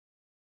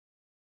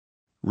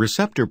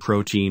Receptor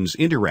proteins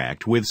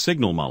interact with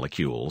signal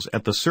molecules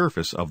at the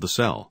surface of the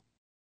cell.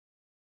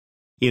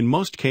 In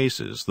most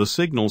cases, the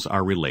signals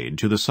are relayed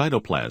to the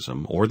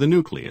cytoplasm or the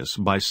nucleus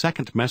by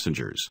second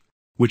messengers,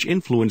 which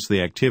influence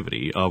the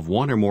activity of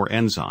one or more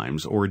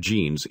enzymes or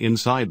genes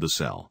inside the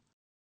cell.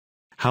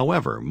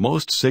 However,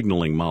 most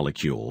signaling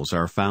molecules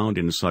are found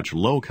in such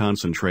low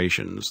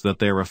concentrations that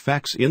their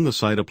effects in the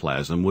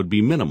cytoplasm would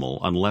be minimal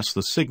unless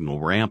the signal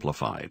were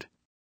amplified.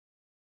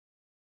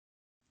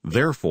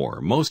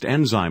 Therefore, most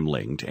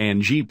enzyme-linked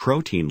and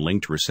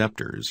G-protein-linked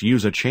receptors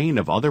use a chain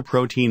of other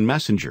protein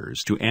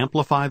messengers to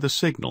amplify the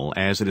signal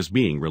as it is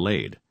being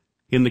relayed.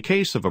 In the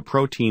case of a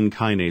protein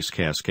kinase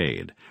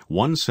cascade,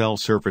 one cell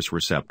surface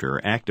receptor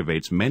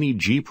activates many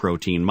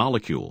G-protein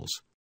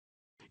molecules.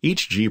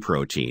 Each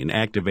G-protein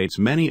activates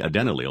many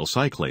adenylyl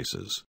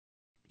cyclases.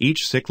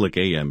 Each cyclic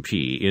AMP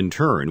in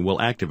turn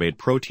will activate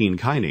protein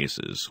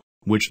kinases,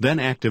 which then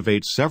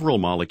activate several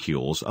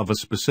molecules of a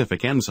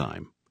specific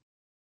enzyme.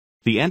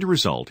 The end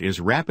result is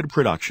rapid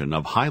production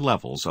of high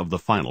levels of the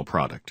final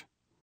product.